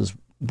circumstances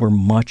were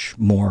much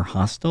more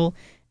hostile.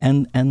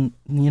 And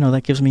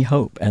that gives me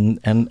hope. And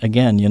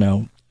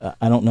again,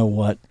 I don't know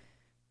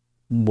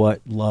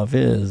what love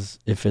is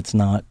if it's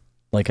not,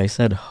 like I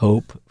said,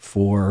 hope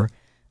for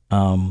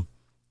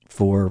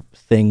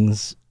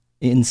things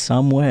in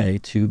some way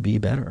to be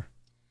better.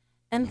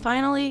 And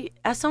finally,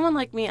 as someone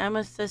like me, I'm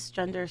a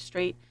cisgender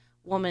straight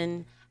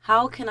woman.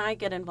 How can I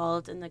get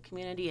involved in the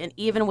community, and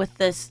even with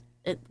this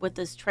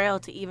trail,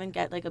 to even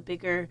get like a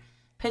bigger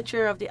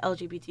picture of the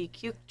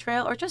LGBTQ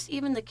trail, or just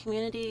even the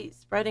community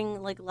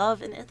spreading like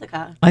love in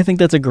Ithaca? I think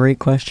that's a great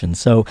question.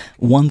 So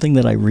one thing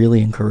that I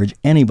really encourage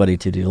anybody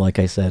to do, like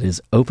I said, is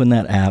open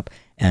that app,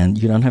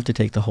 and you don't have to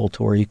take the whole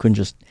tour. You can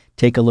just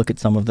take a look at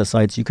some of the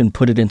sites. You can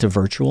put it into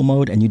virtual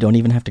mode, and you don't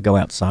even have to go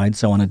outside.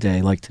 So on a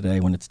day like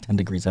today when it's 10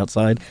 degrees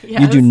outside,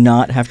 you do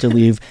not have to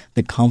leave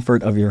the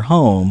comfort of your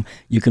home.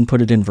 You can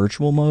put it in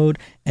virtual mode,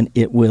 and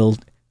it will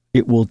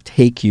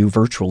take you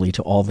virtually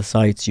to all the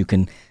sites. You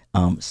can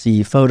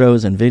see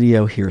photos and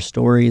video, hear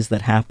stories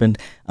that happened.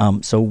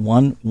 So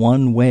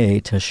one way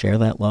to share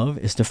that love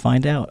is to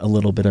find out a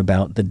little bit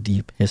about the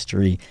deep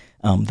history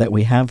that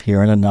we have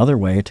here. And another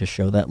way to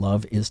show that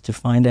love is to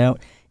find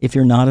out, if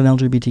you're not an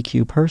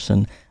LGBTQ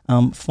person,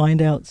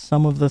 find out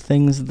some of the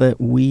things that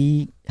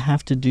we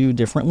have to do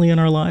differently in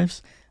our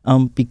lives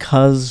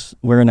because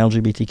we're an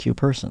LGBTQ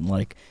person.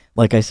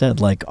 Like I said,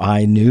 like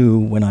I knew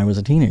when I was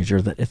a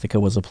teenager that Ithaca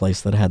was a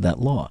place that had that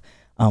law.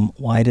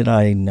 Why did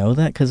I know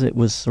that? Because it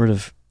was sort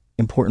of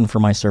important for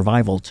my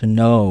survival to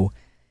know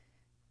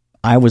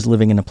I was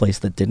living in a place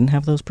that didn't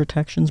have those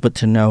protections, but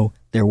to know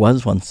there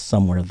was one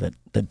somewhere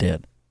that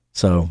did.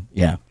 So,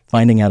 yeah,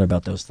 finding out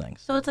about those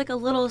things. So it's like a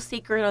little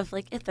secret of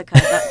like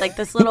Ithaca, like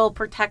this little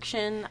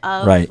protection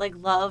of like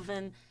love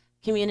and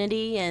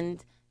community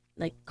and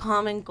like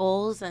common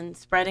goals and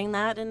spreading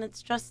that. And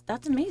it's just,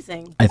 that's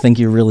amazing. I think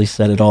you really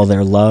said it all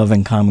there, love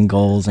and common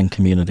goals and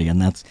community. And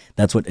that's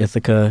what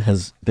Ithaca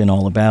has been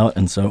all about.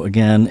 And so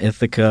again,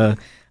 Ithaca,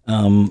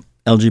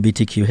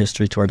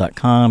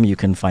 LGBTQhistorytour.com. You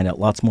can find out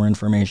lots more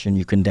information.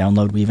 You can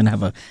download. We even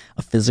have a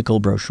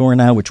physical brochure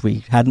now, which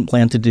we hadn't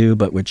planned to do,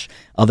 but which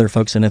other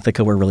folks in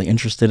Ithaca were really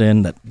interested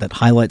in that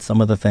highlights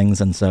some of the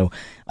things. And so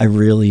I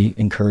really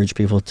encourage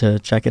people to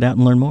check it out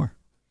and learn more.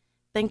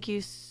 Thank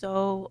you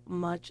so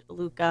much,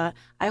 Luca.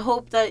 I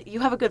hope that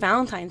you have a good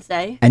Valentine's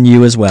Day. And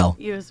you as well.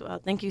 You as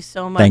well. Thank you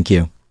so much. Thank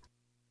you.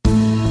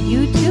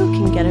 You too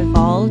can get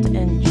involved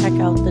and check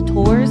out the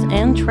tours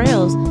and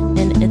trails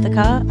in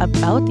Ithaca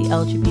about the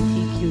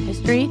LGBTQ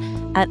history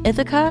at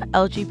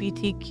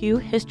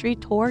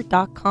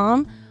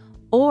IthacaLGBTQHistoryTour.com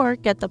or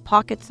get the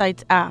Pocket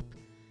Sites app.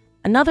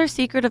 Another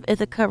secret of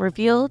Ithaca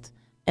revealed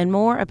and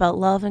more about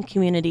love and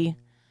community.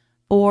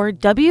 For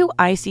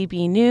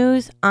WICB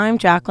News, I'm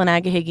Jacqueline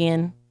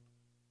Agahigian.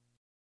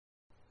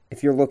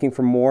 If you're looking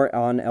for more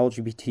on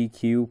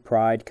LGBTQ,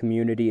 pride,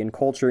 community, and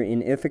culture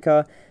in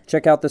Ithaca,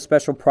 check out the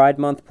special Pride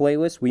Month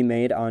playlist we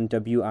made on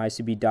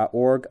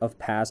WICB.org of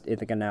past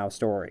Ithaca Now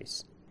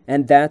stories.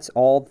 And that's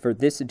all for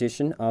this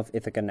edition of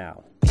Ithaca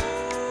Now.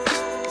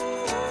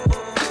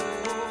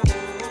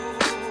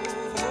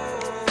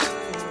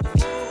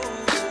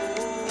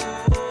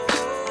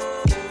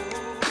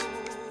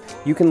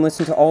 You can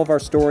listen to all of our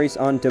stories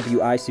on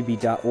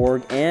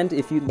WICB.org, and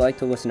if you'd like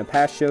to listen to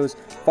past shows,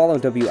 follow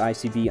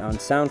WICB on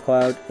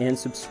SoundCloud and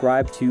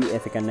subscribe to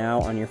Ithaca Now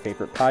on your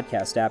favorite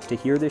podcast app to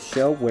hear this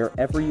show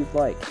wherever you'd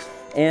like.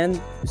 And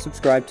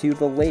subscribe to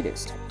The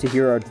Latest to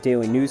hear our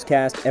daily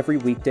newscast every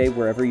weekday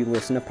wherever you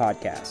listen to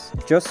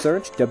podcasts. Just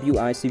search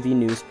WICB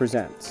News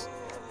Presents.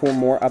 For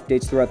more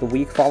updates throughout the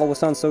week, follow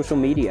us on social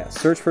media.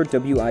 Search for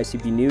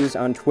WICB News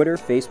on Twitter,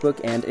 Facebook,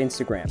 and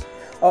Instagram.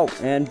 Oh,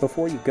 and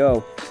before you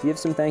go, we have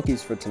some thank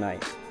yous for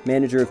tonight.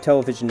 Manager of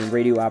Television and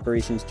Radio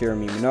Operations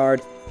Jeremy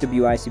Menard,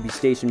 WICB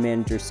Station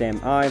Manager Sam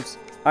Ives,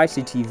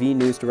 ICTV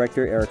News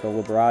Director Erica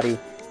Liberati,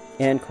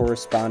 and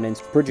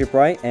correspondents Bridget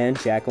Bright and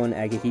Jacqueline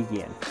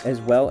Agahigian,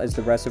 as well as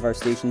the rest of our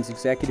station's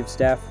executive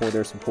staff for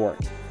their support.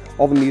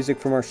 All the music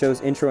from our show's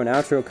intro and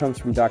outro comes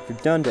from Dr.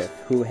 Dundiff,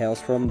 who hails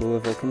from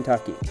Louisville,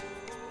 Kentucky.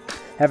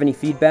 Have any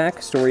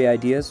feedback, story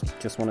ideas,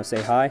 just want to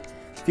say hi?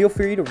 Feel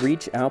free to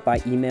reach out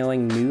by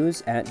emailing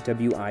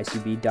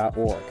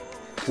news@wicb.org.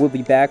 We'll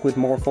be back with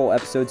more full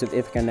episodes of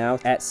Ithaca Now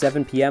at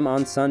 7 p.m.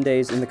 on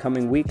Sundays in the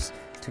coming weeks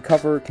to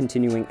cover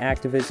continuing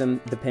activism,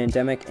 the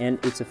pandemic,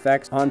 and its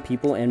effects on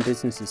people and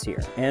businesses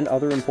here, and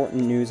other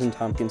important news in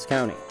Tompkins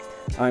County.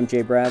 I'm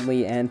Jay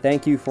Bradley, and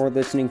thank you for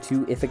listening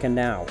to Ithaca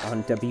Now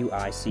on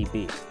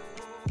WICB.